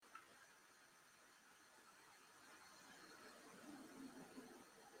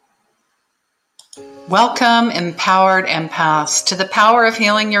Welcome, empowered empaths, to the Power of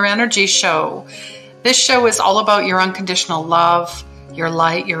Healing Your Energy show. This show is all about your unconditional love, your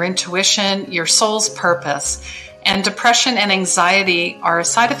light, your intuition, your soul's purpose. And depression and anxiety are a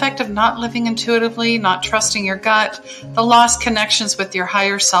side effect of not living intuitively, not trusting your gut, the lost connections with your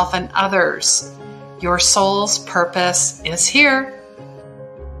higher self and others. Your soul's purpose is here.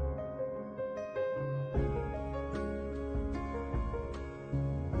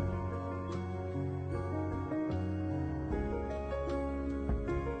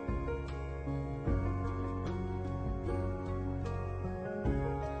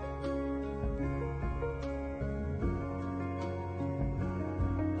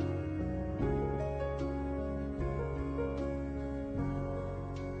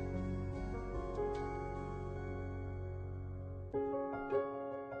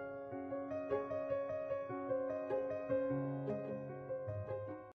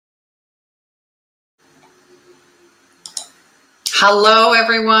 Hello,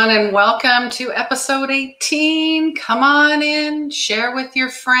 everyone, and welcome to episode 18. Come on in, share with your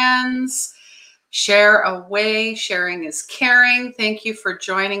friends, share away. Sharing is caring. Thank you for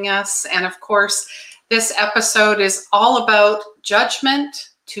joining us. And of course, this episode is all about judgment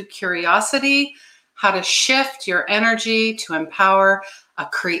to curiosity, how to shift your energy to empower a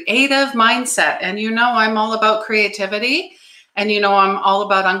creative mindset. And you know, I'm all about creativity, and you know, I'm all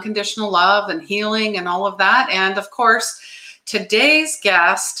about unconditional love and healing and all of that. And of course, today's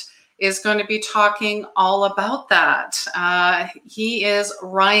guest is going to be talking all about that. He is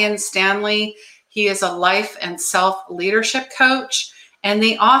Ryan Stanley. He is a life and self-leadership coach and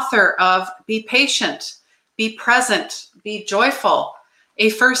the author of Be Patient, Be Present, Be Joyful, a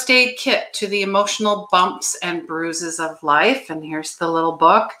first aid kit to the emotional bumps and bruises of life. And here's the little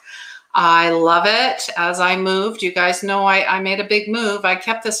book. I love it. As I moved, you guys know I made a big move. I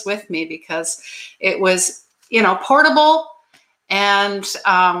kept this with me because it was, portable. And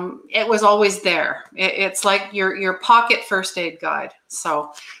it was always there. It's like your pocket first aid guide.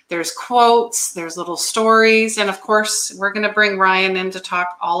 So there's quotes, there's little stories. And of course, we're going to bring Ryan in to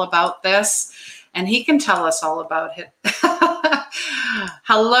talk all about this. And he can tell us all about it.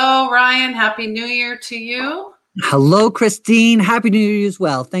 Hello, Ryan. Happy New Year to you. Hello, Christine. Happy New Year as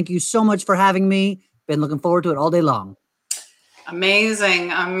well. Thank you so much for having me. Been looking forward to it all day long.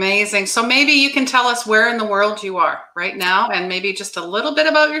 Amazing, amazing. So maybe you can tell us where in the world you are right now and maybe just a little bit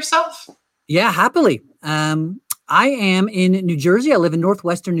about yourself. Yeah, happily. I am in New Jersey. I live in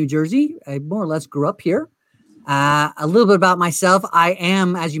northwestern New Jersey. I more or less grew up here. A little bit about myself. I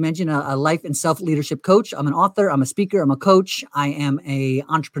am, as you mentioned, a life and self-leadership coach. I'm an author. I'm a speaker. I'm a coach. I am an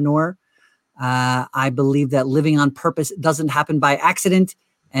entrepreneur. I believe that living on purpose doesn't happen by accident.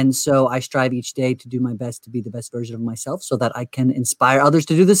 And so I strive each day to do my best to be the best version of myself so that I can inspire others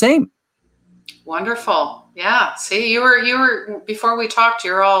to do the same. Wonderful. Yeah. See, you were before we talked,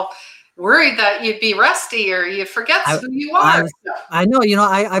 you're all worried that you'd be rusty or you'd forget who you are. I know,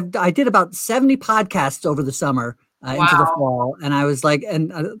 I did about 70 podcasts over the summer into the fall. And I was like,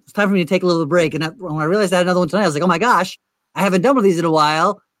 it's time for me to take a little break. And when I realized I had another one tonight, I was like, oh my gosh, I haven't done one of these in a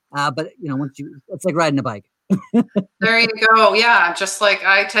while. But it's like riding a bike. There you go. Yeah. Just like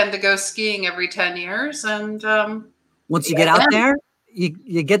I tend to go skiing every 10 years. And once you get out there,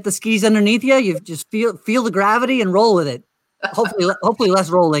 you get the skis underneath you. You just feel the gravity and roll with it. Hopefully less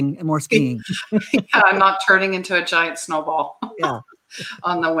rolling and more skiing. Yeah, I'm not turning into a giant snowball. Yeah.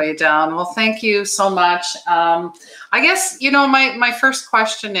 On the way down. Well, thank you so much. I guess, my first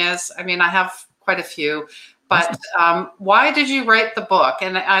question is, I have quite a few, but why did you write the book?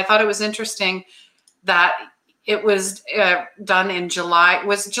 And I thought it was interesting that it was done in July.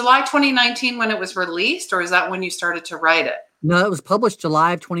 Was July 2019 when it was released, or is that when you started to write it? No, it was published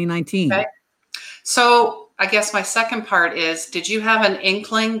July of 2019. Okay. So I guess my second part is, did you have an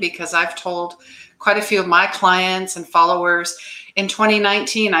inkling? Because I've told quite a few of my clients and followers in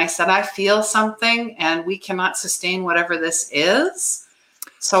 2019, I said, I feel something and we cannot sustain whatever this is.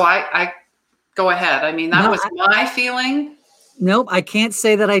 So I go ahead. That was my feeling. Nope, I can't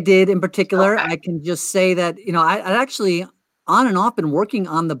say that I did in particular. Okay. I can just say that, I'd actually on and off been working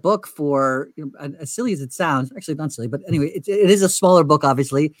on the book for, as silly as it sounds, actually not silly, but anyway, it is a smaller book,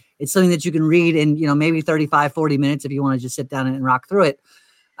 obviously. It's something that you can read in, maybe 35, 40 minutes if you want to just sit down and rock through it.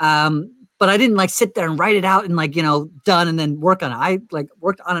 But I didn't sit there and write it out and done and then work on it. I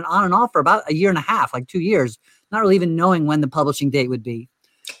worked on it on and off for about a year and a half, 2 years, not really even knowing when the publishing date would be.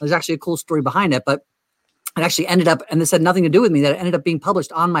 There's actually a cool story behind it, but it actually ended up, and this had nothing to do with me, that it ended up being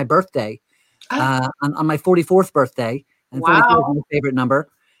published on my birthday, on my 44th birthday. And wow. 44 is my favorite number.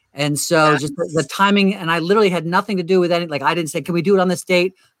 And so just the timing, and I literally had nothing to do with any, like I didn't say, can we do it on this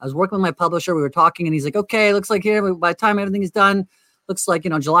date? I was working with my publisher. We were talking and he's like, okay, looks like here, by the time everything is done, looks like,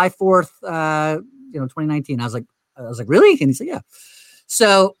 July 4th, 2019. I was like, really? And he said, yeah.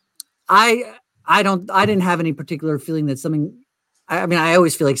 So I didn't have any particular feeling that something, I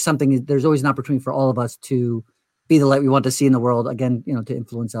always feel like there's always an opportunity for all of us to be the light we want to see in the world. Again, to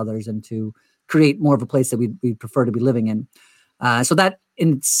influence others and to create more of a place that we prefer to be living in. So that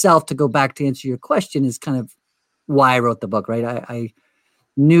in itself, to go back to answer your question, is kind of why I wrote the book, right? I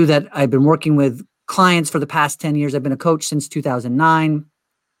knew that I've been working with clients for the past 10 years. I've been a coach since 2009.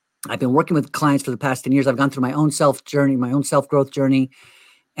 I've been working with clients for the past 10 years. I've gone through my own self-growth journey,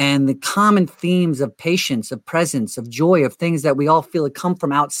 and the common themes of patience, of presence, of joy, of things that we all feel that come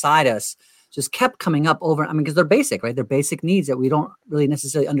from outside us just kept coming up over. Because they're basic, right? They're basic needs that we don't really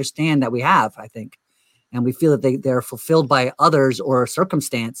necessarily understand that we have, I think. And we feel that they're fulfilled by others or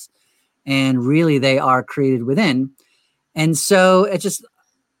circumstance, and really they are created within. And so I just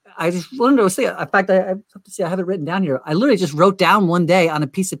wanted to say, in fact, I have to say, I have it written down here. I literally just wrote down one day on a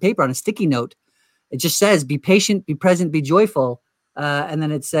piece of paper, on a sticky note. It just says, be patient, be present, be joyful. And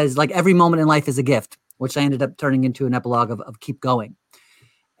then it says, like, every moment in life is a gift, which I ended up turning into an epilogue of keep going.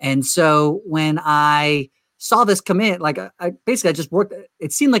 And so when I saw this come in, like I just worked,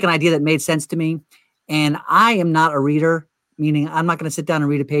 it seemed like an idea that made sense to me. And I am not a reader, meaning I'm not going to sit down and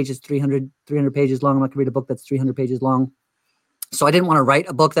read a page that's 300 pages long. I'm not going to read a book that's 300 pages long. So I didn't want to write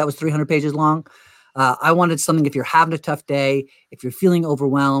a book that was 300 pages long. I wanted something, if you're having a tough day, if you're feeling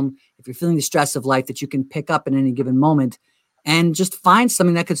overwhelmed, if you're feeling the stress of life, that you can pick up in any given moment and just find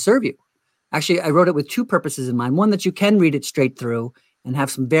something that could serve you. Actually, I wrote it with two purposes in mind. One, that you can read it straight through and have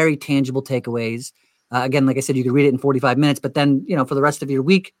some very tangible takeaways. Again, like I said, you could read it in 45 minutes, but then, for the rest of your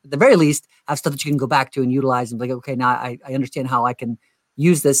week, at the very least, have stuff that you can go back to and utilize and be like, okay, now I understand how I can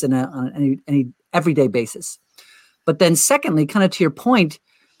use this on any everyday basis. But then secondly, kind of to your point,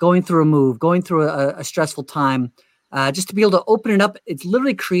 going through a move, going through a stressful time, just to be able to open it up, it's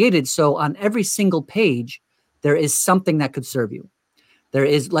literally created so on every single page, there is something that could serve you. There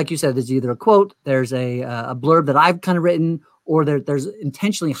is, like you said, there's either a quote, there's a blurb that I've kind of written, or there's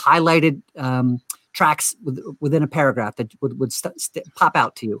intentionally highlighted tracks within a paragraph that would pop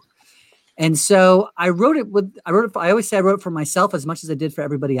out to you. And so I wrote it. I always say I wrote it for myself as much as I did for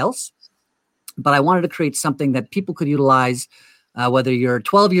everybody else, but I wanted to create something that people could utilize, whether you're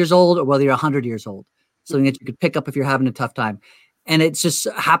 12 years old or whether you're 100 years old, something that you could pick up if you're having a tough time. And it just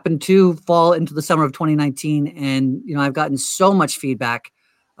happened to fall into the summer of 2019. And, I've gotten so much feedback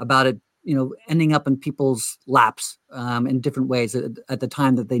about it, ending up in people's laps in different ways at the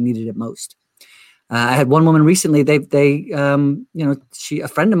time that they needed it most. I had one woman recently, a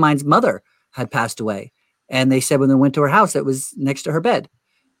friend of mine's mother had passed away. And they said when they went to her house, it was next to her bed.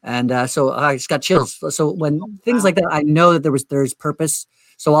 And so I just got chills. So when things like that, I know that there's purpose.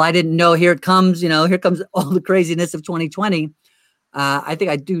 So while I didn't know, here comes all the craziness of 2020. I think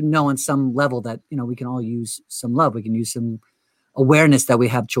I do know on some level that, we can all use some love. We can use some awareness that we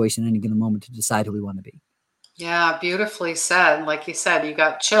have choice in any given moment to decide who we want to be. Yeah, beautifully said. Like you said, you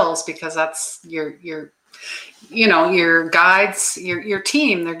got chills because that's your guides, your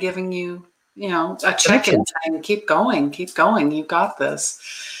team. They're giving you, a check-in saying, keep going. You got this.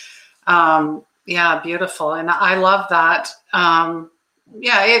 Yeah, beautiful. And I love that.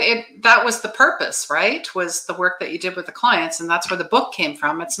 That was the purpose, right? Was the work that you did with the clients. And that's where the book came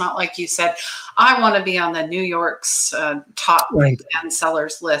from. It's not like you said, I want to be on the New York's top 10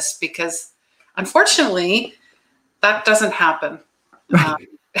 sellers list, because unfortunately that doesn't happen. Right.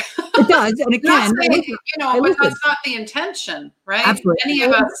 It does. And it can. But that's not the intention, right? Absolutely. Any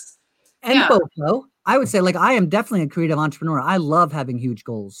of us. And both, though. I would say, like, I am definitely a creative entrepreneur. I love having huge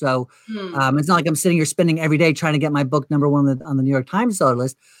goals. So it's not like I'm sitting here spending every day trying to get my book number one on the New York Times seller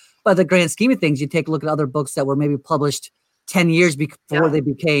list. But the grand scheme of things, you take a look at other books that were maybe published 10 years before they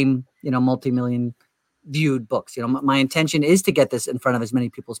became, multi-million viewed books. My intention is to get this in front of as many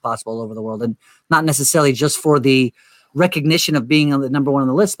people as possible all over the world, and not necessarily just for the recognition of being on the number one on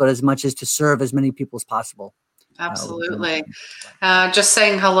the list, but as much as to serve as many people as possible. Absolutely. Just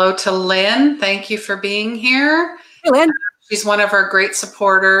saying hello to Lynn. Thank you for being here. Hey, Lynn. She's one of our great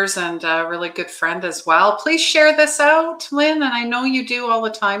supporters and a really good friend as well. Please share this out, Lynn. And I know you do all the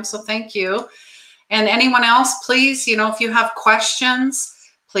time, so thank you. And anyone else, please, if you have questions,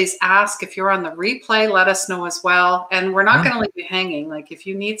 please ask. If you're on the replay, let us know as well. And we're not going to leave you hanging. Like, if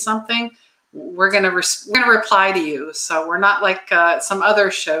you need something, we're going to reply to you. So we're not like some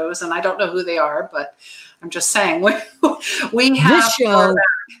other shows, and I don't know who they are, but I'm just saying we have this show.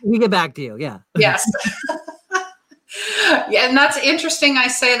 We get back to you. Yeah. Yes. Yeah, and that's interesting. I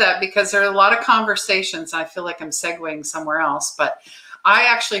say that because there are a lot of conversations. I feel like I'm segueing somewhere else, but I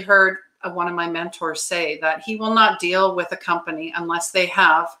actually heard one of my mentors say that he will not deal with a company unless they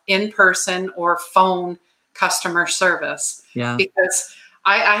have in-person or phone customer service. Yeah. Because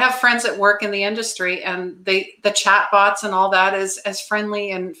I have friends that work in the industry, and the chat bots and all that is as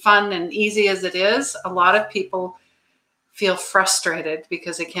friendly and fun and easy as it is. A lot of people feel frustrated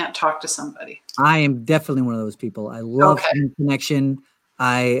because they can't talk to somebody. I am definitely one of those people. I love connection.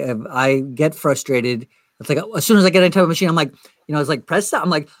 I get frustrated. It's like as soon as I get into a machine, I'm like, it's like press stop. I'm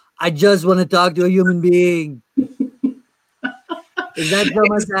like, I just want to talk to a human being. Is that so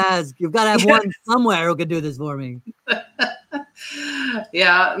much to ask? You've got to have one somewhere who can do this for me.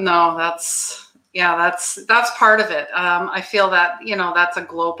 Yeah, no, that's part of it. I feel that, that's a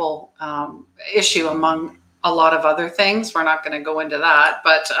global issue among a lot of other things. We're not going to go into that,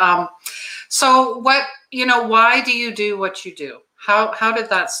 but so what, why do you do what you do? How did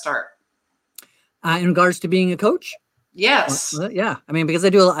that start? In regards to being a coach? Yes. Yeah. I mean, because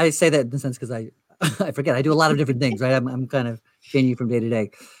I say that in the sense because I forget, I do a lot of different things, right? I'm kind of changing from day to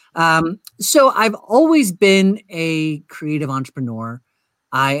day. So I've always been a creative entrepreneur.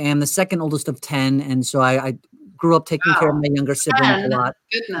 I am the second oldest of 10. And so I grew up taking care of my younger siblings a lot.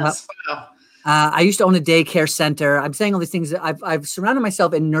 Goodness. Wow. I used to own a daycare center. I'm saying all these things. I've surrounded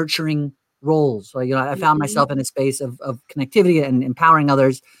myself in nurturing roles. So, I found myself in a space of connectivity and empowering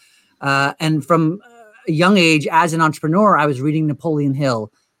others. And from a young age, as an entrepreneur, I was reading Napoleon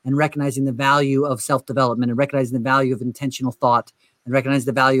Hill and recognizing the value of self-development and recognizing the value of intentional thought and recognize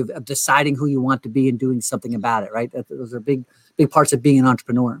the value of deciding who you want to be and doing something about it, right? Those are big parts of being an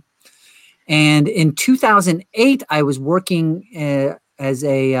entrepreneur. And in 2008, I was working as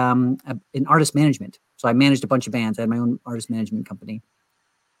in artist management. So I managed a bunch of bands. I had my own artist management company.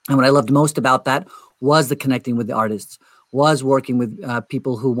 And what I loved most about that was the connecting with the artists, was working with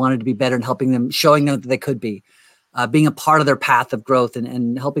people who wanted to be better and helping them, showing them that they could be, being a part of their path of growth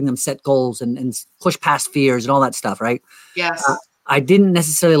and helping them set goals and push past fears and all that stuff, right? Yes. I didn't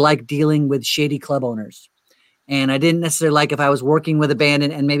necessarily like dealing with shady club owners. And I didn't necessarily like if I was working with a band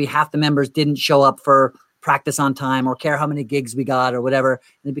and maybe half the members didn't show up for practice on time or care how many gigs we got or whatever.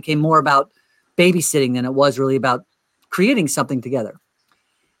 And it became more about babysitting than it was really about creating something together.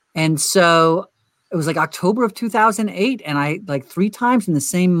 And so it was like October of 2008. And I like 3 times in the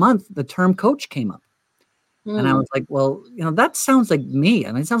same month, the term coach came up. And I was like, well, that sounds like me.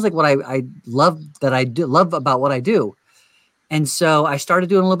 I mean, it sounds like what I love about what I do. And so I started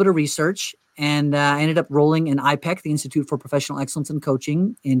doing a little bit of research and I ended up rolling in IPEC, the Institute for Professional Excellence in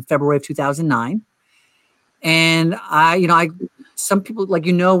Coaching, in February of 2009. And some people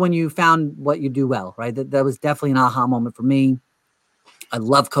when you found what you do well, right? That was definitely an aha moment for me. I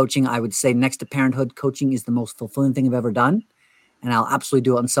love coaching. I would say next to parenthood, coaching is the most fulfilling thing I've ever done. And I'll absolutely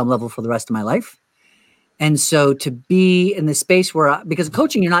do it on some level for the rest of my life. And so to be in the space where, because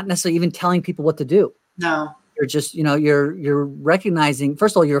coaching, you're not necessarily even telling people what to do. No. You're just, you're recognizing,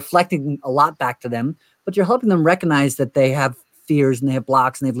 first of all, you're reflecting a lot back to them, but you're helping them recognize that they have fears and they have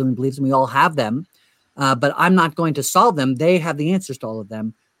blocks and they have limiting beliefs and we all have them. But I'm not going to solve them. They have the answers to all of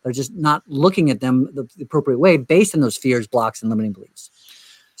them. They're just not looking at them the appropriate way based on those fears, blocks, and limiting beliefs.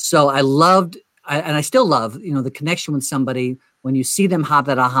 So I loved, and I still love, the connection with somebody when you see them have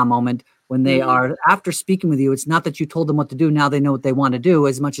that aha moment, when they are, after speaking with you, it's not that you told them what to do. Now they know what they want to do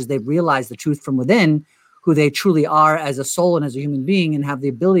as much as they've realized the truth from within, who they truly are as a soul and as a human being and have the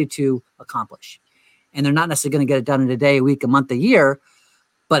ability to accomplish. And they're not necessarily going to get it done in a day, a week, a month, a year,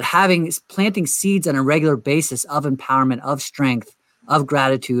 but planting seeds on a regular basis of empowerment, of strength, of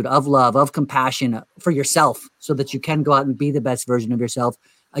gratitude, of love, of compassion for yourself so that you can go out and be the best version of yourself,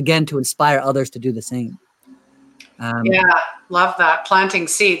 again, to inspire others to do the same. Yeah, love that. Planting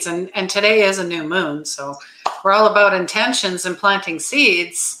seeds. And today is a new moon. So we're all about intentions and planting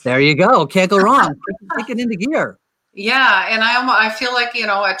seeds. There you go. Can't go wrong. Take it into gear. Yeah. And I feel like,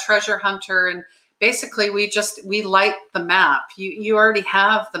 a treasure hunter, and basically we light the map. You already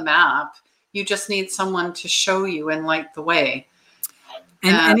have the map. You just need someone to show you and light the way.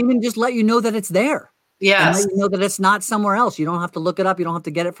 And even just let you know that it's there. Yes. And let you know that it's not somewhere else. You don't have to look it up. You don't have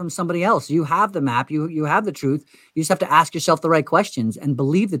to get it from somebody else. You have the map. You have the truth. You just have to ask yourself the right questions and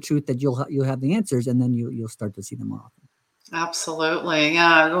believe the truth that you'll have the answers, and then you'll start to see them more often. Absolutely.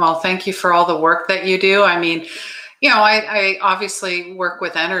 Yeah. Well, thank you for all the work that you do. I mean, I obviously work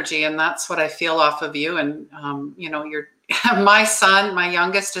with energy, and that's what I feel off of you. And, you're my son, my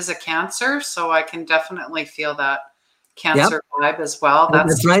youngest, is a Cancer, so I can definitely feel that Cancer vibe as well.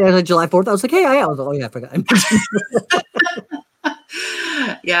 That's right. July 4th. I was like, hey, I forgot.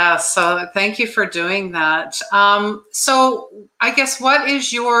 Yeah, so thank you for doing that. So I guess what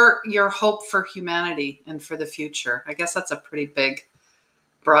is your hope for humanity and for the future? I guess that's a pretty big,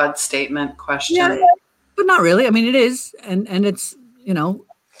 broad statement Yeah, question. but not really. I mean, it is, and it's,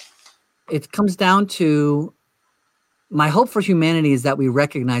 it comes down to, my hope for humanity is that we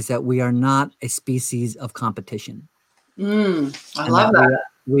recognize that we are not a species of competition, I and that love that.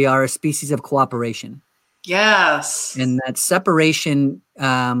 we are a species of cooperation, Yes. and that separation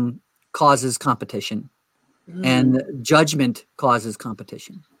causes competition, and judgment causes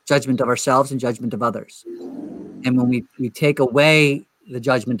competition, judgment of ourselves and judgment of others. And when we take away the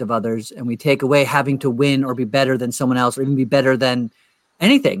judgment of others, and we take away having to win or be better than someone else, or even be better than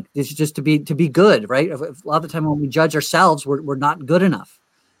anything, it's just to be good, right? A lot of the time when we judge ourselves, we're not good enough.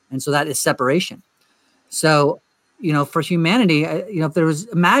 And so that is separation. So, for humanity, if there was,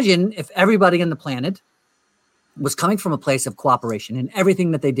 imagine if everybody on the planet was coming from a place of cooperation in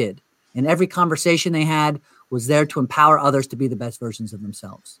everything that they did, and every conversation they had was there to empower others to be the best versions of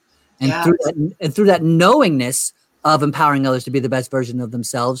themselves. And Yes. through that knowingness of empowering others to be the best version of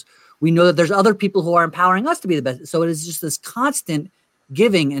themselves, we know that there's other people who are empowering us to be the best. So it is just this constant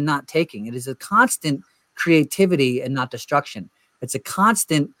giving and not taking. It is a constant creativity and not destruction. It's a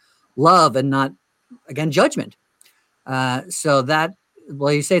constant love and not, again, judgment. So that,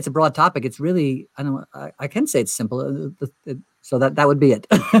 well, you say it's a broad topic. It's really, I can say it's simple. So that would be it.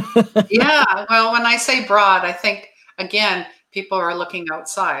 Yeah. Well, when I say broad, I think, again, people are looking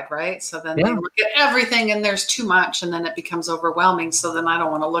outside, right? So then they look at everything and there's too much, and then it becomes overwhelming. So then I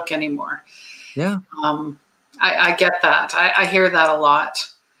don't want to look anymore. Yeah. I get that. I hear that a lot.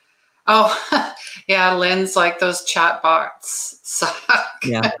 Oh, yeah. Lynn's like, those chat bots suck.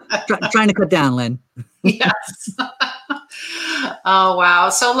 Yeah. Trying to cut down, Lynn. Yes. Oh, wow.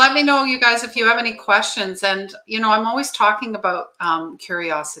 So let me know, you guys, if you have any questions. And, I'm always talking about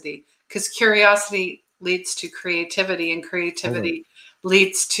curiosity, because curiosity leads to creativity, and creativity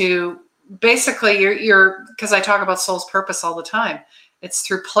leads to, basically, because I talk about soul's purpose all the time. It's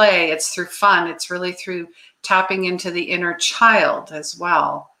through play. It's through fun. It's really through tapping into the inner child as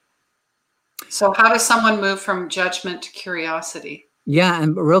well. So how does someone move from judgment to curiosity? Yeah,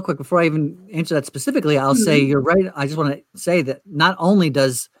 and real quick, before I even answer that specifically, I'll say you're right. I just want to say that not only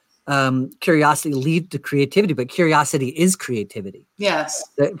does curiosity lead to creativity, but curiosity is creativity. Yes.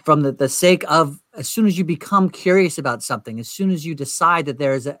 From the sake of, as soon as you become curious about something, as soon as you decide that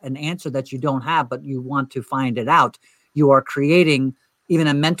there is an answer that you don't have, but you want to find it out, you are creating even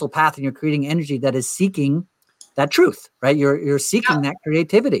a mental path, and you're creating energy that is seeking that truth, right? You're seeking that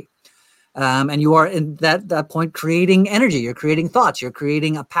creativity. And you are in that point creating energy. You're creating thoughts. You're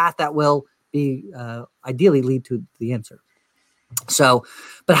creating a path that will be ideally lead to the answer. So,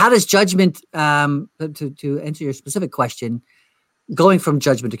 but how does judgment, to answer your specific question, going from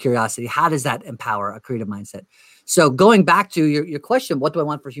judgment to curiosity, how does that empower a creative mindset? So going back to your question, what do I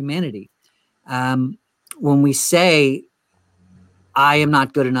want for humanity? When we say, I am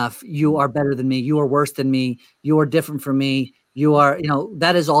not good enough, you are better than me, you are worse than me, you are different from me, you are,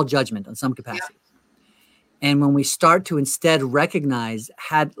 that is all judgment on some capacity. Yeah. And when we start to instead recognize,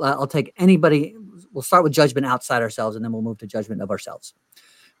 I'll take anybody, we'll start with judgment outside ourselves, and then we'll move to judgment of ourselves.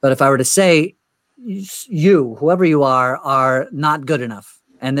 But if I were to say, you, whoever you are not good enough.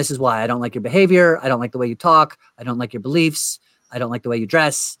 And this is why: I don't like your behavior. I don't like the way you talk. I don't like your beliefs. I don't like the way you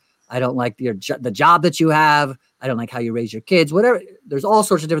dress. I don't like the job that you have. I don't like how you raise your kids, whatever. There's all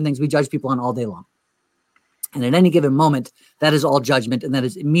sorts of different things we judge people on all day long. And at any given moment, that is all judgment, and that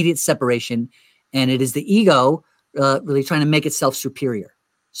is immediate separation. And it is the ego really trying to make itself superior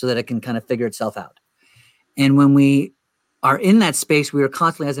so that it can kind of figure itself out. And when we are in that space, we are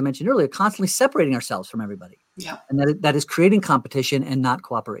constantly, as I mentioned earlier, constantly separating ourselves from everybody. Yeah. And that is creating competition and not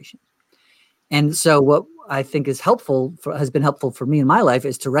cooperation. And so what I think is has been helpful for me in my life,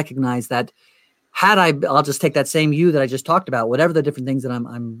 is to recognize that I'll just take that same you that I just talked about, whatever the different things that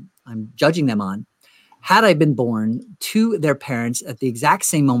I'm judging them on, had I been born to their parents at the exact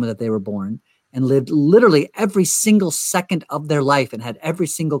same moment that they were born, and lived literally every single second of their life, and had every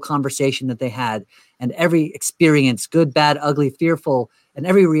single conversation that they had, and every experience, good, bad, ugly, fearful, and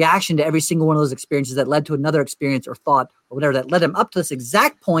every reaction to every single one of those experiences that led to another experience or thought or whatever that led them up to this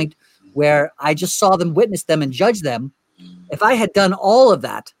exact point where I just saw them, witness them, and judge them. If I had done all of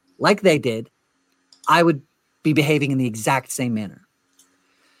that like they did, I would be behaving in the exact same manner.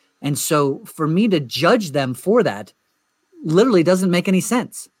 And so for me to judge them for that literally doesn't make any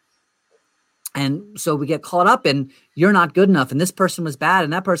sense. And so we get caught up in, you're not good enough, and this person was bad,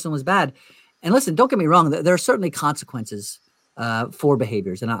 and that person was bad. And listen, don't get me wrong, there are certainly consequences for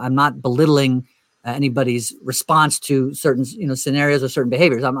behaviors. And I'm not belittling anybody's response to certain, scenarios or certain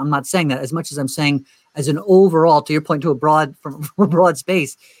behaviors. I'm not saying that as much as I'm saying as an overall, to your point, from a broad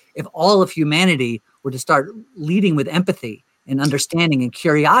space, if all of humanity were to start leading with empathy and understanding and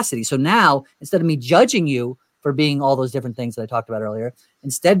curiosity. So now, instead of me judging you for being all those different things that I talked about earlier,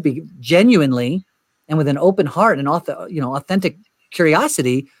 instead be genuinely and with an open heart and authentic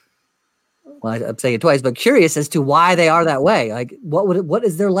curiosity. Well, I'm saying it twice, but curious as to why they are that way. Like, what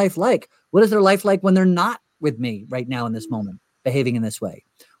is their life like? What is their life like when they're not with me right now in this moment, behaving in this way?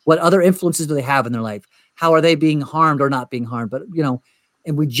 What other influences do they have in their life? How are they being harmed or not being harmed? But,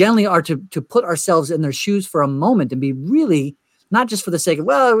 and we generally are to put ourselves in their shoes for a moment and be really, not just for the sake of,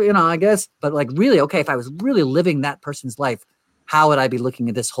 I guess, but like really, okay, if I was really living that person's life, how would I be looking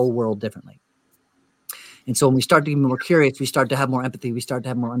at this whole world differently? And so when we start to be more curious, we start to have more empathy, we start to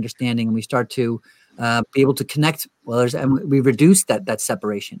have more understanding, and we start to be able to connect with others, and we reduce that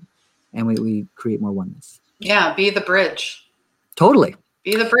separation, and we create more oneness. Yeah, be the bridge. Totally.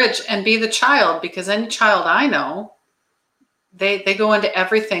 Be the bridge and be the child, because any child I know, they go into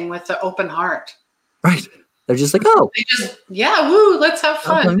everything with an open heart. Right. They're just like, oh. Woo, let's have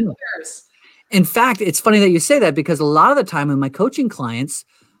fun. In fact, it's funny that you say that, because a lot of the time with my coaching clients,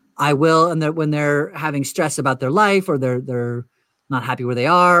 I will, and when they're having stress about their life, or they're not happy where they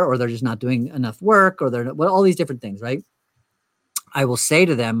are, or they're just not doing enough work, or all these different things, right? I will say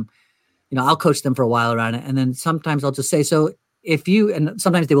to them, I'll coach them for a while around it, and then sometimes I'll just say, so if you, and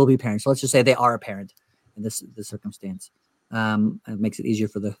sometimes they will be parents, so let's just say they are a parent in this circumstance. It makes it easier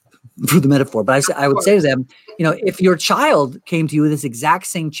for the metaphor, but I would say to them, if your child came to you with this exact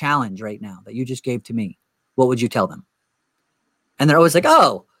same challenge right now that you just gave to me, what would you tell them? And they're always like,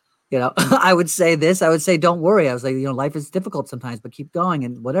 oh. I would say this. I would say, don't worry. I was like, life is difficult sometimes, but keep going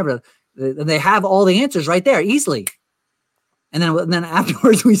and whatever. They have all the answers right there easily. And then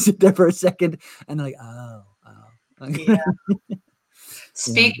afterwards we sit there for a second and they're like, oh. Yeah.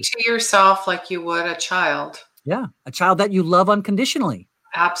 Speak to yourself like you would a child. Yeah. A child that you love unconditionally.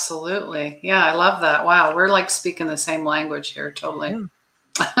 Absolutely. Yeah. I love that. Wow. We're like speaking the same language here. Totally.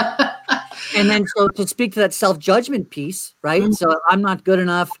 Yeah. And then so to speak to that self-judgment piece, right? Mm-hmm. So I'm not good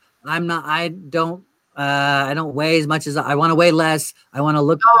enough. I don't weigh as much as I want to weigh less. I want to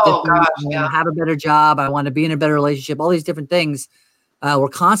look different. I want to have a better job. I want to be in a better relationship. All these different things. We're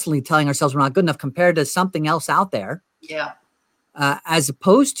constantly telling ourselves we're not good enough compared to something else out there. Yeah. As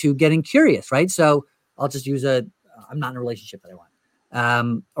opposed to getting curious, right? So I'll just use I'm not in a relationship that I want.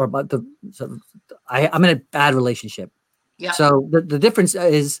 I'm in a bad relationship. Yeah. So the difference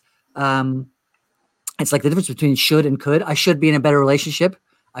is, it's like the difference between should and could. I should be in a better relationship.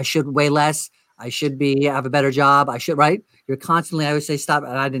 I should weigh less. I should have a better job. Right? You're constantly, I would say, stop.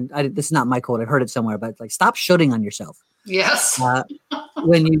 And I didn't, this is not my quote. I've heard it somewhere, but like, stop shoulding on yourself. Yes.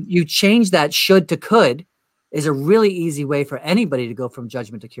 When you change that should to could is a really easy way for anybody to go from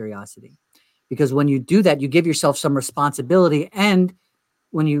judgment to curiosity. Because when you do that, you give yourself some responsibility. And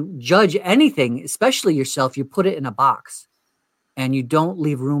when you judge anything, especially yourself, you put it in a box and you don't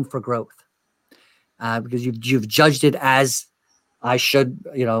leave room for growth. Because you've judged it as I should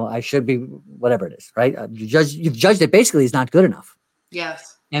be, whatever it is, right? You've judged it basically as not good enough.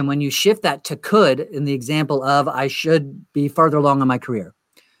 Yes. And when you shift that to could, in the example of I should be further along in my career.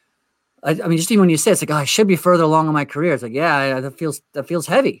 I mean, just even when you say it's like, oh, I should be further along in my career. It's like, yeah, that feels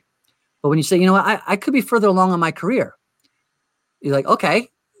heavy. But when you say, I could be further along in my career, you're like, okay,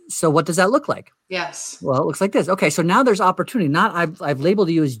 so what does that look like? Yes. Well, it looks like this. Okay, so now there's opportunity. Not I've labeled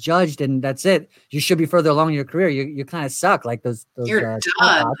you as judged, and that's it. You should be further along in your career. You kind of suck, like those. You're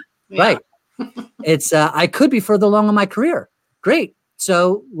done. Yeah. Right. It's I could be further along in my career. Great.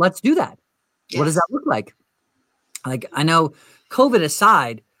 So let's do that. Yes. What does that look like? Like, I know COVID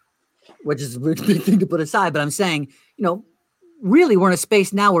aside, which is a weird thing to put aside, but I'm saying, really we're in a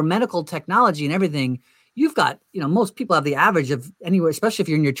space now where medical technology and everything. You've got, most people have the average of anywhere, especially if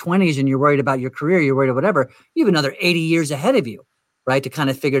you're in your 20s and you're worried about your career, you're worried about whatever, you have another 80 years ahead of you, right? To kind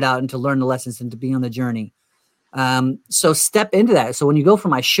of figure it out and to learn the lessons and to be on the journey. So step into that. So when you go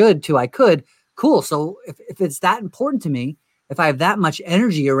from I should to I could, cool. So if it's that important to me, if I have that much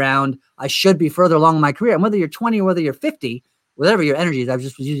energy around, I should be further along in my career. And whether you're 20 or whether you're 50, whatever your energy is, I was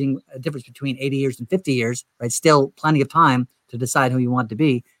just using a difference between 80 years and 50 years, right? Still plenty of time to decide who you want to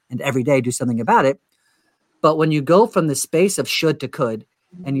be and every day do something about it. But when you go from the space of should to could,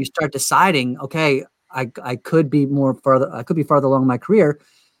 and you start deciding, okay, I could be farther along in my career,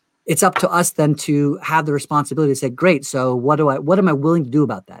 it's up to us then to have the responsibility to say, great, so what am I willing to do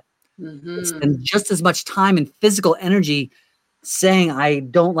about that? Mm-hmm. Spend just as much time and physical energy saying I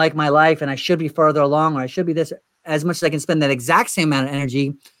don't like my life and I should be further along or I should be this, as much as I can spend that exact same amount of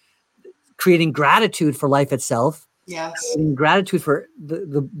energy creating gratitude for life itself. Yes. Creating gratitude for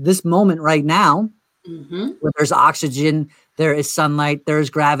this moment right now, where there's oxygen, there is sunlight, there's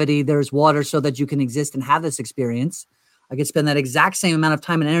gravity, there's water, so that you can exist and have this experience. I could spend that exact same amount of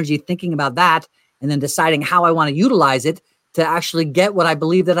time and energy thinking about that, and then deciding how I want to utilize it to actually get what I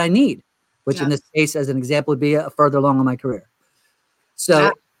believe that I need, which in this case, as an example, would be further along in my career.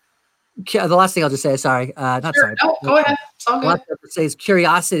 So the last thing I'll just say, sorry, not sorry. No, go ahead. It's all good. The last thing I'll say is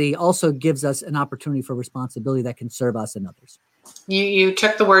curiosity also gives us an opportunity for responsibility that can serve us and others. You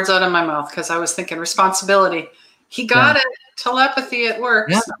took the words out of my mouth, because I was thinking responsibility. He got it. Telepathy, it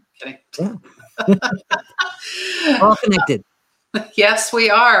works. Yeah. No, I'm kidding. We're all connected. Yes, we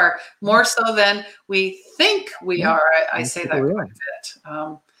are, more so than we think we are. I say that quite a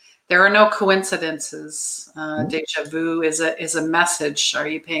bit. There are no coincidences. Deja vu is a message. Are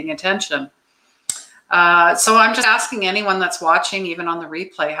you paying attention? So I'm just asking anyone that's watching, even on the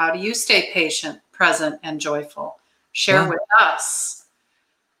replay, how do you stay patient, present, and joyful? Share with us.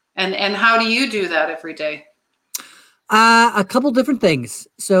 And how do you do that every day? A couple different things.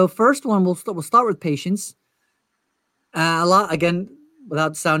 So first one, we'll start with patience. A lot, again,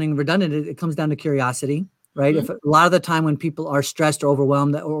 without sounding redundant, it comes down to curiosity, right? If a lot of the time when people are stressed or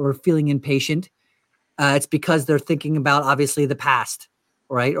overwhelmed or feeling impatient, it's because they're thinking about, obviously, the past,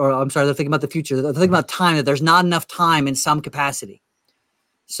 right? Or I'm sorry, they're thinking about the future. They're thinking about time, that there's not enough time in some capacity.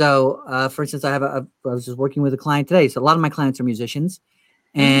 So, for instance, I was just working with a client today. So a lot of my clients are musicians,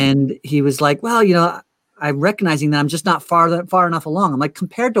 and he was like, well, I'm recognizing that I'm just not far enough along. I'm like,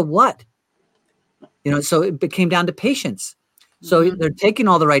 compared to what? So it came down to patience. So they're taking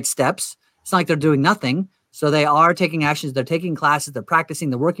all the right steps. It's not like they're doing nothing. So they are taking actions. They're taking classes. They're practicing.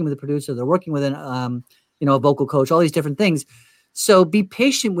 They're working with a producer. They're working with a vocal coach, all these different things. So be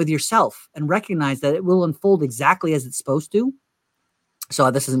patient with yourself and recognize that it will unfold exactly as it's supposed to. So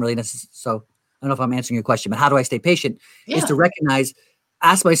this isn't really necessary. So I don't know if I'm answering your question, but how do I stay patient? Is to recognize,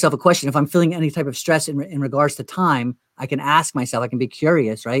 ask myself a question. If I'm feeling any type of stress in regards to time, I can ask myself, I can be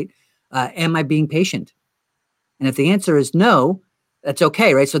curious, right? Am I being patient? And if the answer is no, that's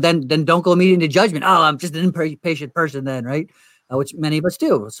okay, right? So then don't go immediately into judgment. Oh, I'm just an impatient person then, right? Which many of us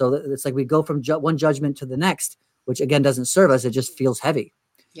do. So it's like we go from one judgment to the next, which again doesn't serve us. It just feels heavy.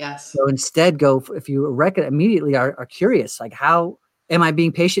 Yes. So instead, if you immediately are curious, like, how am I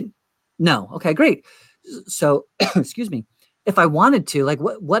being patient? No. Okay, great. So, excuse me. If I wanted to, like,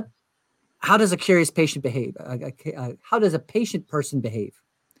 how does a curious patient behave? How does a patient person behave?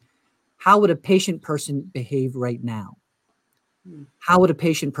 How would a patient person behave right now? How would a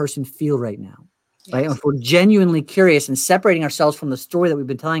patient person feel right now? Yes. Right? And if we're genuinely curious and separating ourselves from the story that we've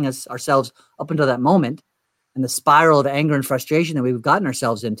been telling ourselves up until that moment, and the spiral of anger and frustration that we've gotten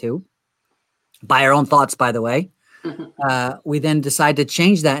ourselves into by our own thoughts, by the way, we then decide to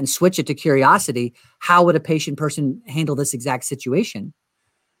change that and switch it to curiosity. How would a patient person handle this exact situation?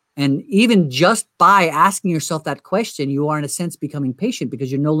 And even just by asking yourself that question, you are in a sense becoming patient, because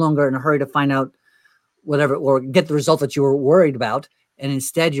you're no longer in a hurry to find out whatever or get the result that you were worried about. And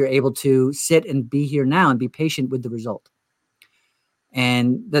instead you're able to sit and be here now and be patient with the result.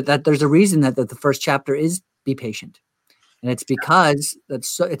 And that there's a reason that the first chapter is be patient. And it's because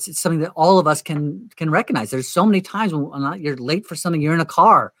it's something that all of us can recognize. There's so many times when you're late for something, you're in a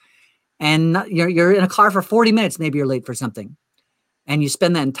car and you're in a car for 40 minutes, maybe you're late for something. And you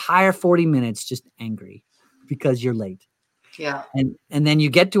spend that entire 40 minutes just angry because you're late. Yeah. And then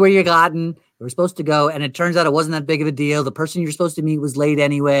you get to where you were supposed to go, and it turns out it wasn't that big of a deal. The person you're supposed to meet was late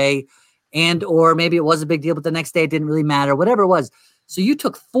anyway, or maybe it was a big deal, but the next day it didn't really matter, whatever it was. So you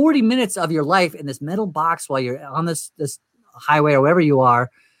took 40 minutes of your life in this metal box while you're on this highway or wherever you are,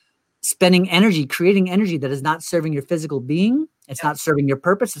 spending energy, creating energy that is not serving your physical being. It's not serving your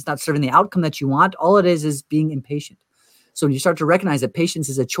purpose. It's not serving the outcome that you want. All it is being impatient. So when you start to recognize that patience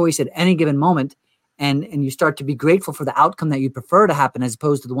is a choice at any given moment, and you start to be grateful for the outcome that you prefer to happen as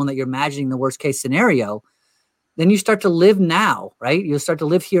opposed to the one that you're imagining, the worst case scenario, then you start to live now, right? You'll start to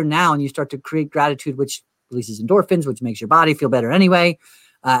live here now, and you start to create gratitude, which releases endorphins, which makes your body feel better anyway.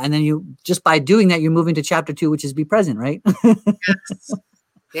 And then you, just by doing that, you're moving to chapter 2, which is be present, right? Yes.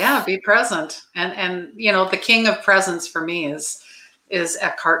 Yeah, be present. And the king of presence for me is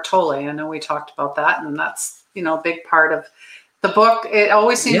Eckhart Tolle. I know we talked about that, and that's, a big part of the book. It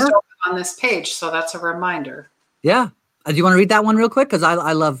always seems to open on this page, so that's a reminder. Yeah. Do you want to read that one real quick? Because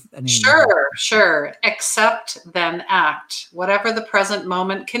I love. Sure. Accept, then act. Whatever the present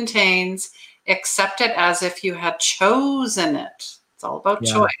moment contains, accept it as if you had chosen it. It's all about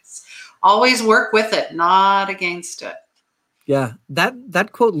choice. Always work with it, not against it. Yeah,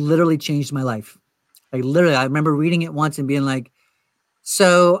 that quote literally changed my life. Like, literally, I remember reading it once and being like,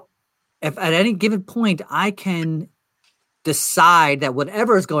 so if at any given point I can decide that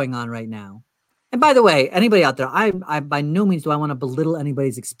whatever is going on right now, and by the way, anybody out there, I by no means do I want to belittle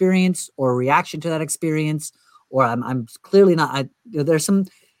anybody's experience or reaction to that experience, or I'm clearly not. There's some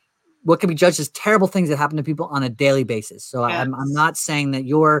what can be judged as terrible things that happen to people on a daily basis. So Yes. I'm not saying that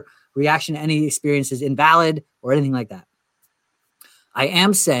your reaction to any experience is invalid or anything like that. I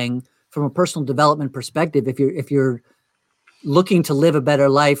am saying from a personal development perspective, if you're looking to live a better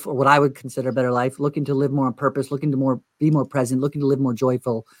life, or what I would consider a better life, looking to live more on purpose, looking to be more present, looking to live more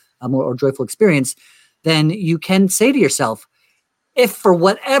joyful, more joyful experience, then you can say to yourself, if for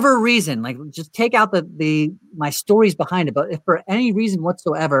whatever reason, like just take out my stories behind it, but if for any reason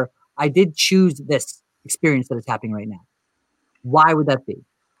whatsoever, I did choose this experience that is happening right now, why would that be?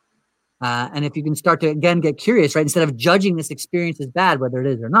 And if you can start to, again, get curious, right? Instead of judging this experience as bad, whether it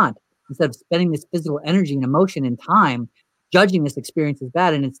is or not, instead of spending this physical energy and emotion and time judging this experience as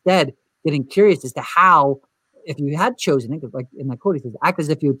bad, and instead getting curious as to how, if you had chosen it, like in my quote, he says, act as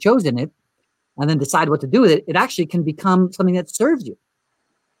if you had chosen it, and then decide what to do with it, it actually can become something that serves you.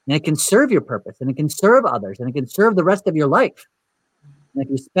 And it can serve your purpose, and it can serve others, and it can serve the rest of your life. And if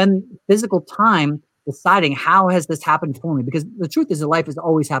you spend physical time deciding how has this happened for me, because the truth is that life is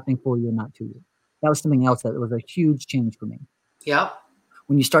always happening for you and not to you. That was something else that was a huge change for me. Yep.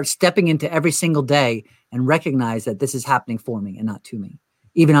 When you start stepping into every single day and recognize that this is happening for me and not to me,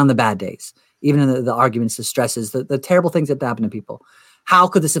 even on the bad days, even in the arguments, the stresses, the terrible things that happen to people. How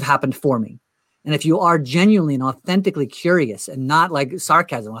could this have happened for me? And if you are genuinely and authentically curious and not like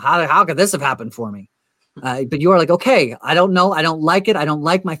sarcasm, well, how could this have happened for me? But you are like, okay, I don't know. I don't like it. I don't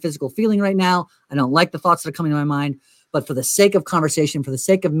like my physical feeling right now. I don't like the thoughts that are coming to my mind. But for the sake of conversation, for the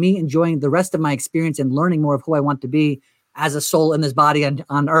sake of me enjoying the rest of my experience and learning more of who I want to be as a soul in this body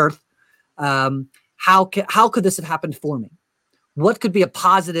on earth, how could this have happened for me? What could be a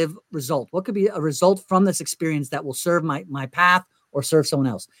positive result? What could be a result from this experience that will serve my path or serve someone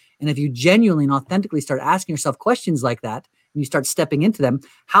else? And if you genuinely and authentically start asking yourself questions like that, and you start stepping into them,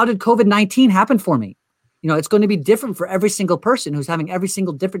 how did COVID-19 happen for me? It's going to be different for every single person who's having every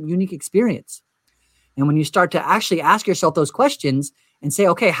single different unique experience. And when you start to actually ask yourself those questions and say,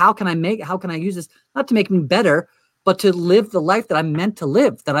 okay, how can I use this, not to make me better, but to live the life that I'm meant to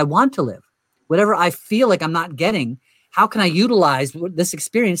live, that I want to live? Whatever I feel like I'm not getting, how can I utilize this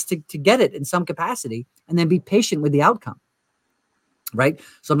experience to get it in some capacity, and then be patient with the outcome, right?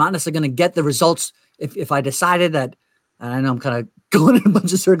 So I'm not necessarily going to get the results if I decided that, and I know I'm kind of going in a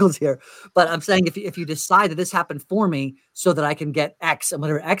bunch of circles here, but I'm saying if you decide that this happened for me so that I can get X, and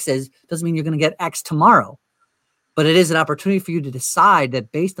whatever X is, doesn't mean you're going to get X tomorrow. But it is an opportunity for you to decide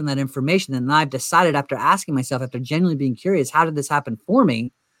that based on that information, and I've decided after asking myself, after genuinely being curious, how did this happen for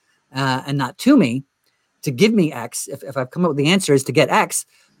me and not to me, to give me X? If I've come up with the answer is to get X,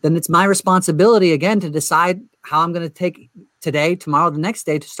 then it's my responsibility again to decide how I'm going to take today, tomorrow, the next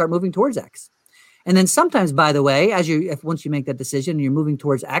day to start moving towards X. And then sometimes, by the way, once you make that decision and you're moving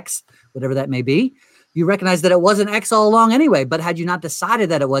towards X, whatever that may be, you recognize that it wasn't X all along anyway. But had you not decided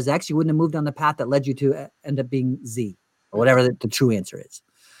that it was X, you wouldn't have moved on the path that led you to end up being Z, or whatever the true answer is.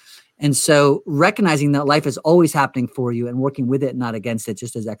 And so recognizing that life is always happening for you and working with it, not against it,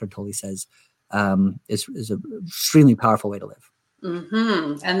 just as Eckhart Tolle says, is an extremely powerful way to live.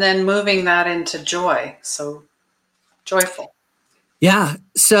 Mm-hmm. And then moving that into joy. So joyful. Yeah.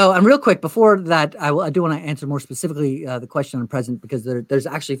 So, and real quick before that, I do want to answer more specifically the question on present, because there's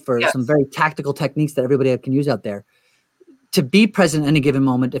actually some very tactical techniques that everybody can use out there to be present in any given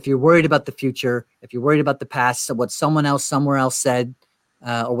moment. If you're worried about the future, if you're worried about the past, so what someone else somewhere else said,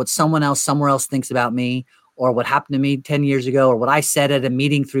 or what someone else somewhere else thinks about me, or what happened to me 10 years ago, or what I said at a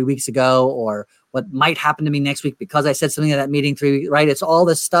meeting 3 weeks ago, or what might happen to me next week because I said something at that meeting 3 weeks, right? It's all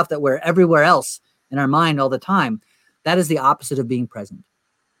this stuff that we're everywhere else in our mind all the time. That is the opposite of being present.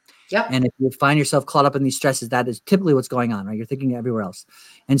 Yep. And if you find yourself caught up in these stresses, that is typically what's going on, right? You're thinking everywhere else.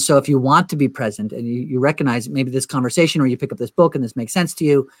 And so if you want to be present and you recognize maybe this conversation, or you pick up this book and this makes sense to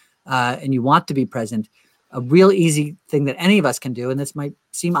you, and you want to be present, a real easy thing that any of us can do, and this might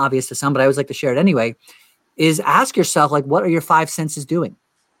seem obvious to some, but I always like to share it anyway, is ask yourself, like, what are your 5 senses doing?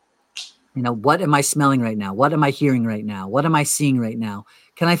 What am I smelling right now? What am I hearing right now? What am I seeing right now?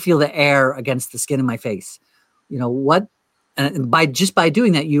 Can I feel the air against the skin of my face? And by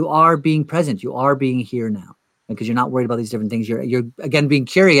doing that, you are being present. You are being here now, because you're not worried about these different things. You're again being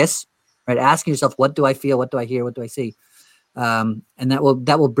curious, right? Asking yourself, what do I feel? What do I hear? What do I see? And that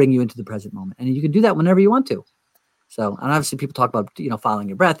will bring you into the present moment. And you can do that whenever you want to. So, and obviously people talk about, following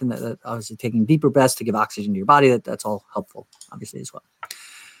your breath, and that obviously taking deeper breaths to give oxygen to your body. That's all helpful, obviously, as well.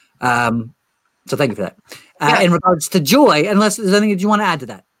 So thank you for that. In regards to joy, unless there's anything that you want to add to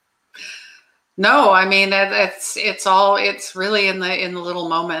that. No, I mean it's really in the little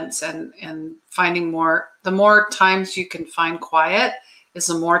moments, and finding more. The more times you can find quiet is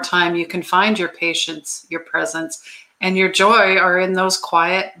the more time you can find your patience, your presence, and your joy are in those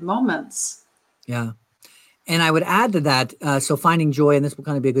quiet moments. Yeah. And I would add to that, so finding joy, and this will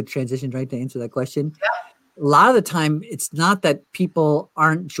kind of be a good transition, right, to answer that question. Yeah. A lot of the time, it's not that people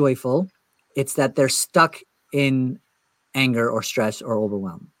aren't joyful, it's that they're stuck in anger or stress or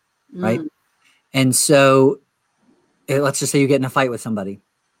overwhelm, right? And so let's just say you get in a fight with somebody,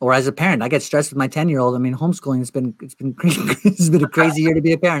 or as a parent, I get stressed with my 10-year-old. I mean, homeschooling it's been it's been a crazy year to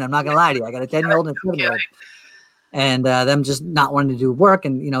be a parent. I'm not gonna lie to you. I got a 10-year-old and a 7-year-old, and them just not wanting to do work,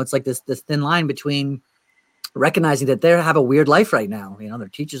 and it's like this thin line between recognizing that they have a weird life right now. Their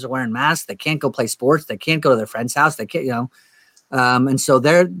teachers are wearing masks. They can't go play sports. They can't go to their friend's house. They can't, and so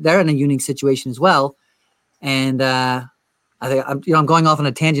they're in a unique situation as well. And I think I'm going off on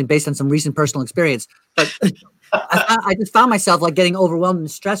a tangent based on some recent personal experience, but I just found myself like getting overwhelmed and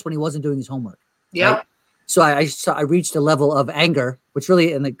stressed when he wasn't doing his homework. Yeah. Right? So I reached a level of anger, which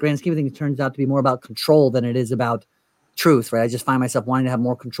really, in the grand scheme of things, turns out to be more about control than it is about truth. Right? I just find myself wanting to have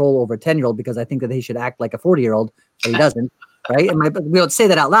more control over a 10-year-old because I think that he should act like a 40-year-old, but he doesn't. Right? And we don't say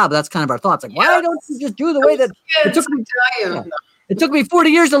that out loud, but that's kind of our thoughts. Like, why don't you just do the way that it took me? Yeah. It took me 40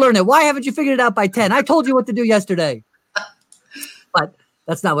 years to learn it. Why haven't you figured it out by 10? I told you what to do yesterday. But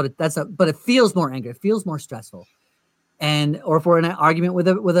that's not what but it feels more anger. It feels more stressful. Or if we're in an argument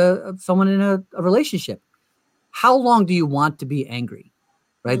with someone in a relationship, how long do you want to be angry?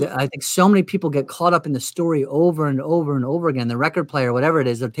 Right. Mm-hmm. I think so many people get caught up in the story over and over and over again. The record player, whatever it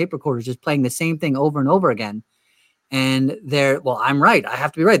is, the tape recorder is just playing the same thing over and over again. And I'm right. I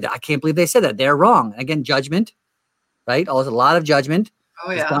have to be right. I can't believe they said that. They're wrong. Again, judgment. Right? Always a lot of judgment.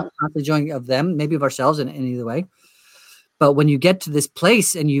 Oh, yeah. Constantly judging of them, maybe of ourselves in either way. But when you get to this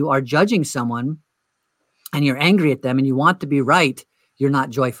place and you are judging someone and you're angry at them and you want to be right, you're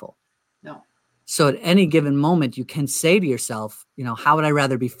not joyful. No. So at any given moment, you can say to yourself, how would I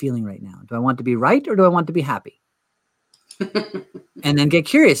rather be feeling right now? Do I want to be right or do I want to be happy? And then get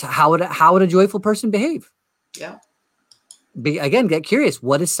curious. How would a joyful person behave? Yeah. Again, get curious.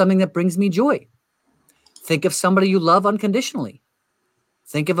 What is something that brings me joy? Think of somebody you love unconditionally.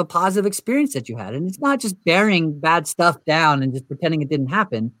 Think of a positive experience that you had. And it's not just burying bad stuff down and just pretending it didn't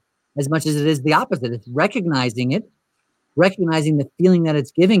happen as much as it is the opposite. It's recognizing it, recognizing the feeling that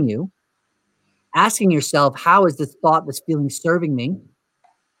it's giving you, asking yourself, how is this thought, this feeling serving me?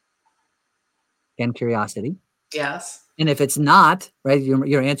 Again, curiosity. Yes. And if it's not, right,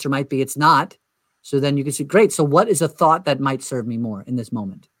 your answer might be it's not. So then you can say, great. So what is a thought that might serve me more in this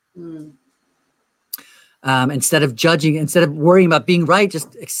moment? Instead of judging, instead of worrying about being right,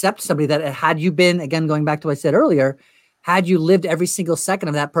 just accept somebody that had you been, again, going back to what I said earlier, had you lived every single second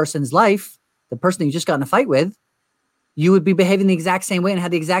of that person's life, the person that you just got in a fight with, you would be behaving the exact same way and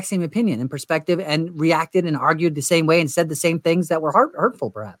had the exact same opinion and perspective and reacted and argued the same way and said the same things that were hurtful,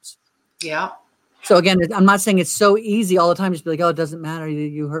 perhaps. Yeah. So again, I'm not saying it's so easy all the time. Just be like, oh, it doesn't matter.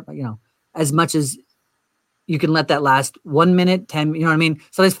 You hurt, as much as you can let that last 1 minute, 10, you know what I mean?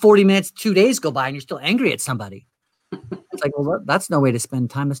 So there's 40 minutes, 2 days go by and you're still angry at somebody. It's like, well, that's no way to spend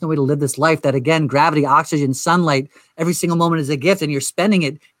time. That's no way to live this life that, again, gravity, oxygen, sunlight, every single moment is a gift. And you're spending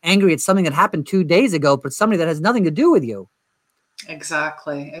it angry at something that happened 2 days ago, but somebody that has nothing to do with you.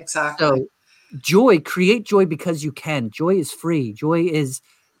 Exactly. So create joy because you can. Joy is free.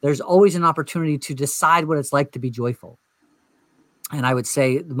 There's always an opportunity to decide what it's like to be joyful. And I would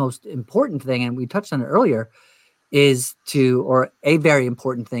say the most important thing, and we touched on it earlier, or a very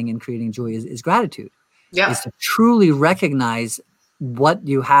important thing in creating joy is gratitude. Yeah. Is to truly recognize what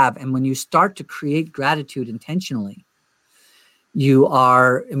you have. And when you start to create gratitude intentionally,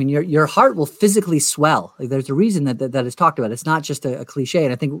 your heart will physically swell. Like there's a reason that is talked about. It's not just a cliche.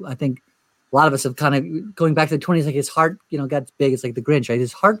 And I think a lot of us have kind of, going back to the 20s, like his heart, got big. It's like the Grinch, right?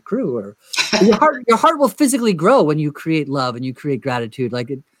 His heart grew, or your heart will physically grow when you create love and you create gratitude.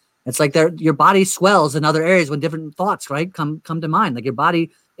 Like it's like your body swells in other areas when different thoughts, right, come to mind. Like your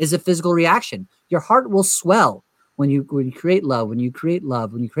body is a physical reaction. Your heart will swell when you create love, when you create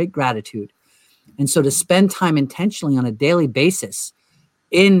gratitude. And so to spend time intentionally on a daily basis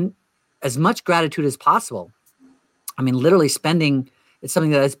in as much gratitude as possible. I mean, literally it's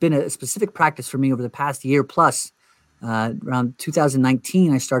something that has been a specific practice for me over the past year plus. Around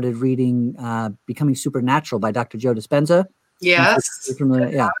 2019, I started reading Becoming Supernatural by Dr. Joe Dispenza. Yes.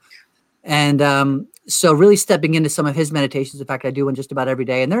 Yeah. And so really stepping into some of his meditations. In fact, I do one just about every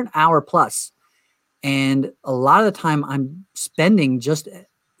day, and they're an hour plus. And a lot of the time I'm spending just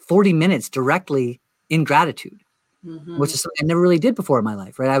 40 minutes directly in gratitude. which is something I never really did before in my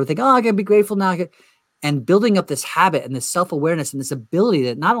life, right? I would think, oh, I can be grateful now. And building up this habit and this self-awareness and this ability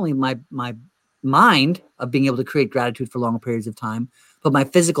that not only my mind of being able to create gratitude for longer periods of time, but my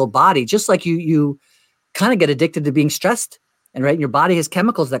physical body, just like you kind of get addicted to being stressed, and right, your body has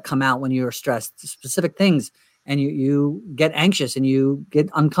chemicals that come out when you're stressed, specific things, and you get anxious and you get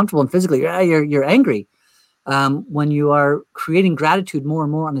uncomfortable and physically you're angry. When you are creating gratitude more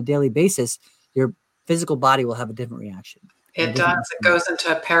and more on a daily basis, your physical body will have a different reaction. It does. It goes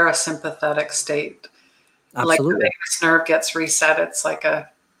into a parasympathetic state. Absolutely. Like the vagus nerve gets reset. It's like a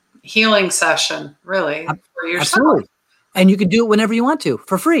healing session, really, for yourself. Absolutely. And you can do it whenever you want to,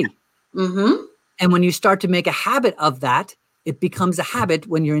 for free. Mm-hmm. And when you start to make a habit of that, it becomes a habit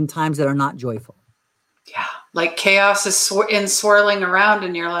when you're in times that are not joyful. Yeah, like chaos is swirling around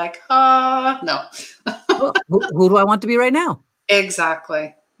and you're like, no. Well, who do I want to be right now?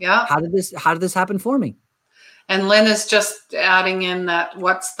 Exactly. Yeah. How did this happen for me? And Lynn is just adding in that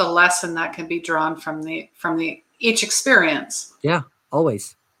what's the lesson that can be drawn from each experience. Yeah,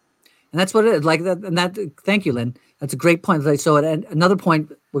 always. And that's what it is. Like that, and that. Thank you, Lynn. That's a great point. So at another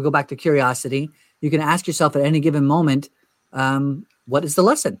point, we'll go back to curiosity. You can ask yourself at any given moment, what is the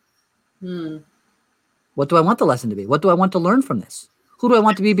lesson? What do I want the lesson to be? What do I want to learn from this? Who do I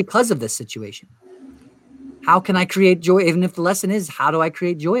want to be because of this situation? How can I create joy? Even if the lesson is, how do I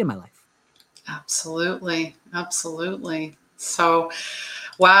create joy in my life? Absolutely. Absolutely. So,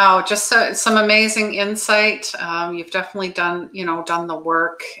 wow, just some amazing insight. You've definitely done the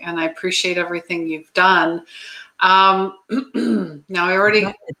work, and I appreciate everything you've done. Now I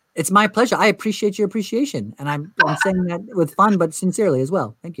already... It's my pleasure. I appreciate your appreciation. And I'm saying that with fun, but sincerely as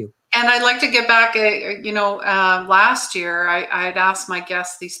well. Thank you. And I'd like to get back, last year I'd asked my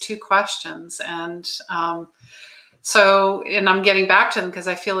guests these two questions. And and I'm getting back to them because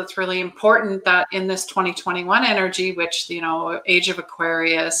I feel it's really important that in this 2021 energy, which, age of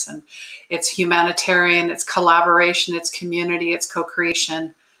Aquarius, and it's humanitarian, it's collaboration, it's community, it's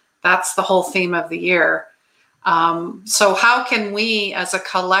co-creation. That's the whole theme of the year. So how can we as a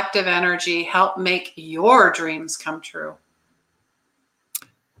collective energy help make your dreams come true?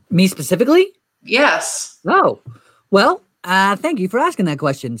 Me specifically? Yes. Oh, well, thank you for asking that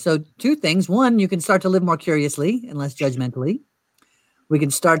question. So 2 things. One, you can start to live more curiously and less judgmentally. We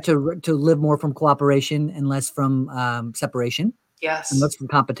can start to live more from cooperation and less from separation. Yes. And less from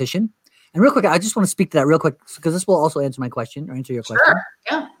competition. And real quick, I just want to speak to that real quick because this will also answer my question or answer your question.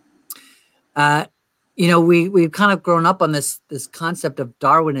 Sure. Yeah. We've kind of grown up on this concept of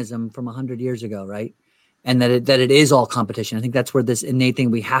Darwinism from 100 years ago, right? And that it is all competition. I think that's where this innate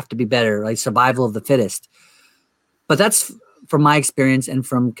thing, we have to be better, like survival of the fittest. But that's from my experience and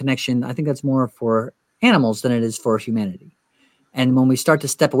from connection. I think that's more for animals than it is for humanity. And when we start to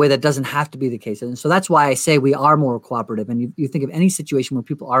step away, that doesn't have to be the case. And so that's why I say we are more cooperative. And you think of any situation where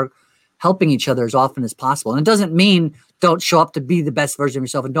people are helping each other as often as possible. And it doesn't mean don't show up to be the best version of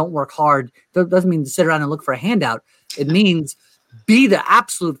yourself and don't work hard. It doesn't mean to sit around and look for a handout. It means be the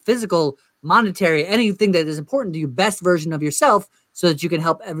absolute physical, monetary, anything that is important to you, best version of yourself, so that you can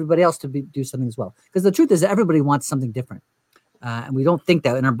help everybody else to do something as well. Because the truth is that everybody wants something different. And we don't think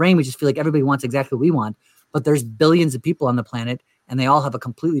that. In our brain, we just feel like everybody wants exactly what we want. But there's billions of people on the planet, and they all have a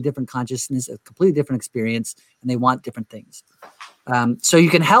completely different consciousness, a completely different experience, and they want different things. So you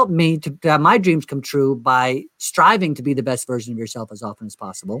can help me to have my dreams come true by striving to be the best version of yourself as often as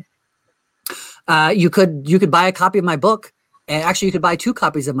possible. You could buy a copy of my book. And actually, you could buy 2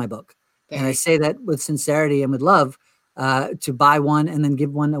 copies of my book. And I say that with sincerity and with love, to buy one and then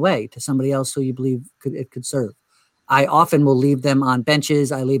give one away to somebody else who you believe it could serve. I often will leave them on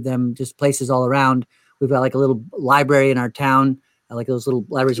benches. I leave them just places all around. We've got like a little library in our town, like those little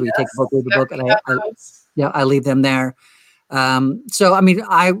libraries where you take a book, read the book, and I leave them there. So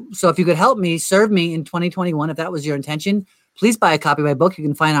if you could help me, serve me in 2021, if that was your intention, please buy a copy of my book. You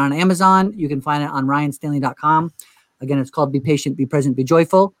can find it on Amazon. You can find it on ryanstanley.com. Again, it's called Be Patient, Be Present, Be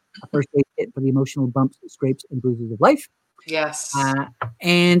Joyful, a first aid kit for the emotional bumps, scrapes, and bruises of life. Yes.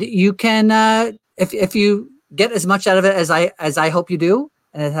 And you can, if you get as much out of it as I hope you do,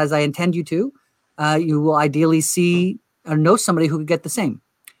 and as I intend you to, you will ideally see or know somebody who could get the same.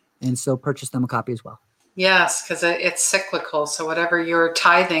 And so purchase them a copy as well. Yes, because it's cyclical. So whatever you're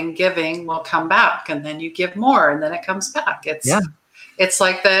tithing, giving will come back, and then you give more, and then it comes back. It's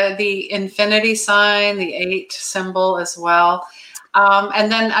like the infinity sign, the 8 symbol as well.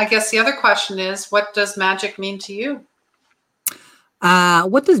 And then I guess the other question is, what does magic mean to you?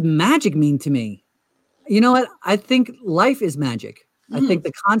 What does magic mean to me? You know what? I think life is magic. I think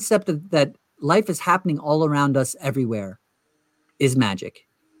the concept of that life is happening all around us everywhere is magic.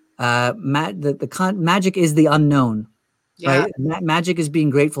 Magic is the unknown, Yeah. right? Magic is being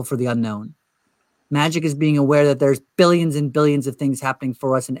grateful for the unknown. Magic is being aware that there's billions and billions of things happening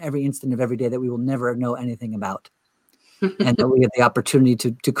for us in every instant of every day that we will never know anything about. And that we have the opportunity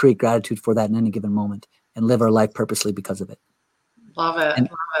to create gratitude for that in any given moment and live our life purposely because of it. Love it. And,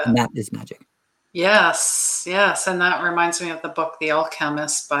 Love and it. that is magic. Yes. Yes. And that reminds me of the book, The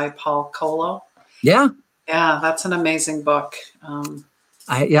Alchemist by Paul Coelho. Yeah. Yeah. That's an amazing book.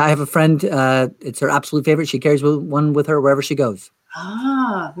 I have a friend. It's her absolute favorite. She carries one with her wherever she goes.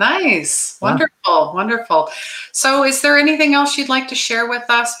 Ah, nice. Yeah. Wonderful. Wonderful. So is there anything else you'd like to share with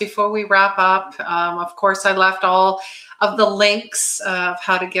us before we wrap up? Of course, I left all of the links of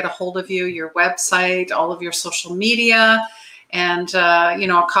how to get a hold of you, your website, all of your social media, and,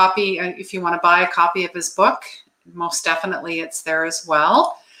 a copy, if you want to buy a copy of his book, most definitely it's there as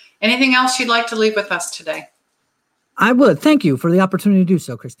well. Anything else you'd like to leave with us today? I would. Thank you for the opportunity to do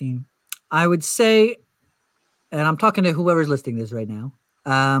so, Christine. I would say, and I'm talking to whoever's listening to this right now,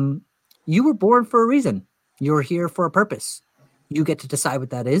 you were born for a reason. You're here for a purpose. You get to decide what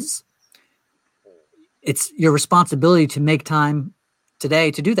that is. It's your responsibility to make time today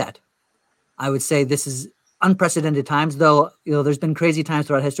to do that. I would say this is unprecedented times, though, there's been crazy times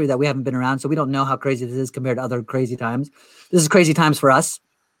throughout history that we haven't been around. So we don't know how crazy this is compared to other crazy times. This is crazy times for us.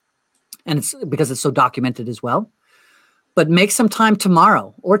 And it's because it's so documented as well. But make some time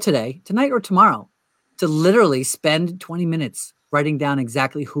tomorrow or today, tonight or tomorrow, to literally spend 20 minutes writing down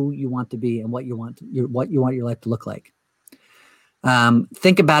exactly who you want to be and what you want your life to look like.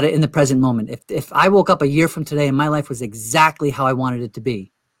 Think about it in the present moment. If I woke up a year from today and my life was exactly how I wanted it to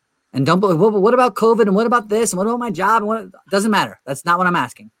be, and don't believe, what about COVID and what about this and what about my job? And doesn't matter. That's not what I'm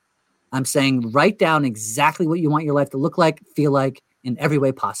asking. I'm saying write down exactly what you want your life to look like, feel like, in every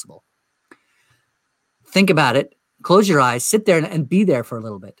way possible. Think about it. Close your eyes, sit there and be there for a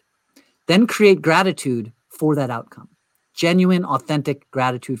little bit. Then create gratitude for that outcome. Genuine, authentic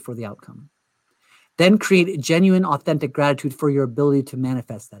gratitude for the outcome. Then create genuine, authentic gratitude for your ability to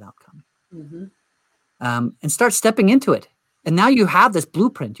manifest that outcome. Mm-hmm. And start stepping into it. And now you have this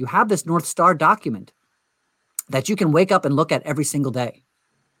blueprint. You have this North Star document that you can wake up and look at every single day.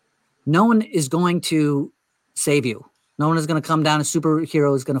 No one is going to save you. No one is going to come down, a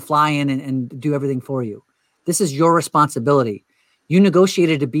superhero is going to fly in and do everything for you. This is your responsibility. You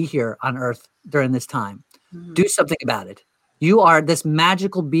negotiated to be here on Earth during this time. Mm-hmm. Do something about it. You are this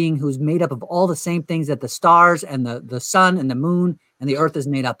magical being who's made up of all the same things that the stars and the sun and the moon and the Earth is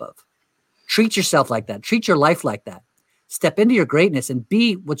made up of. Treat yourself like that. Treat your life like that. Step into your greatness and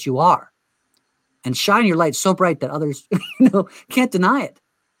be what you are. And shine your light so bright that others can't deny it.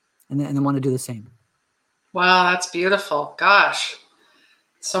 And then want to do the same. Wow, that's beautiful. Gosh.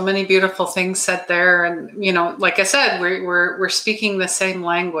 So many beautiful things said there. And, like I said, we're speaking the same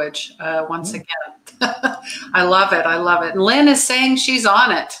language once again. I love it. I love it. And Lynn is saying she's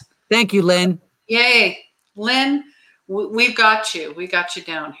on it. Thank you, Lynn. Yay. Lynn, we've got you. We got you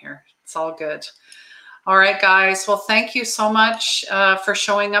down here. It's all good. All right, guys. Well, thank you so much for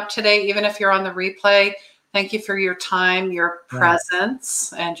showing up today, even if you're on the replay. Thank you for your time, your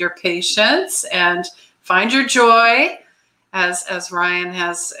presence, and your patience. And find your joy. As Ryan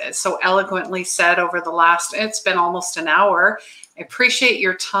has so eloquently said over the it's been almost an hour. I appreciate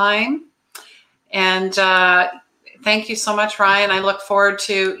your time. And thank you so much, Ryan. I look forward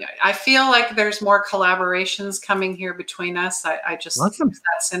I feel like there's more collaborations coming here between us. I just awesome. see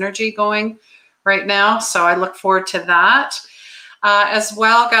that synergy going right now. So I look forward to that. As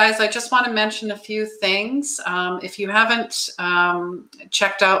well, guys, I just want to mention a few things. If you haven't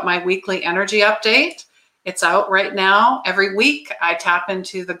checked out my weekly energy update, it's out right now. Every week I tap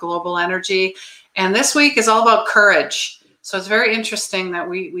into the global energy. And this week is all about courage. So it's very interesting that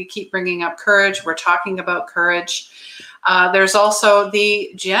we keep bringing up courage. We're talking about courage. There's also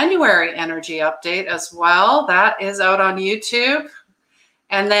the January energy update as well. That is out on YouTube.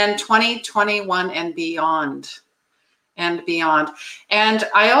 And then 2021 and beyond. And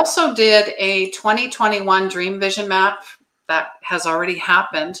I also did a 2021 dream vision map that has already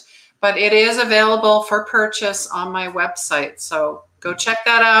happened. But it is available for purchase on my website. So go check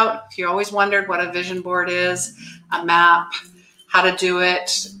that out. If you always wondered what a vision board is, a map, how to do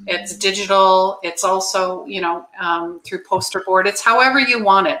it, it's digital. It's also, through poster board. It's however you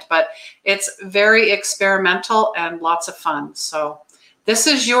want it, but it's very experimental and lots of fun. So this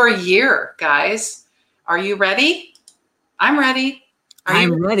is your year, guys. Are you ready? I'm ready.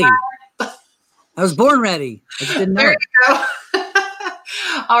 I'm ready. I was born ready. I just didn't know. There you go.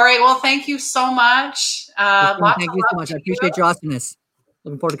 All right. Well, thank you so much. Thank you so much. I appreciate your awesomeness.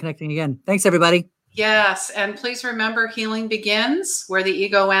 Looking forward to connecting again. Thanks, everybody. Yes. And please remember, healing begins where the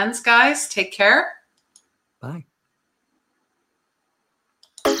ego ends, guys. Take care. Bye.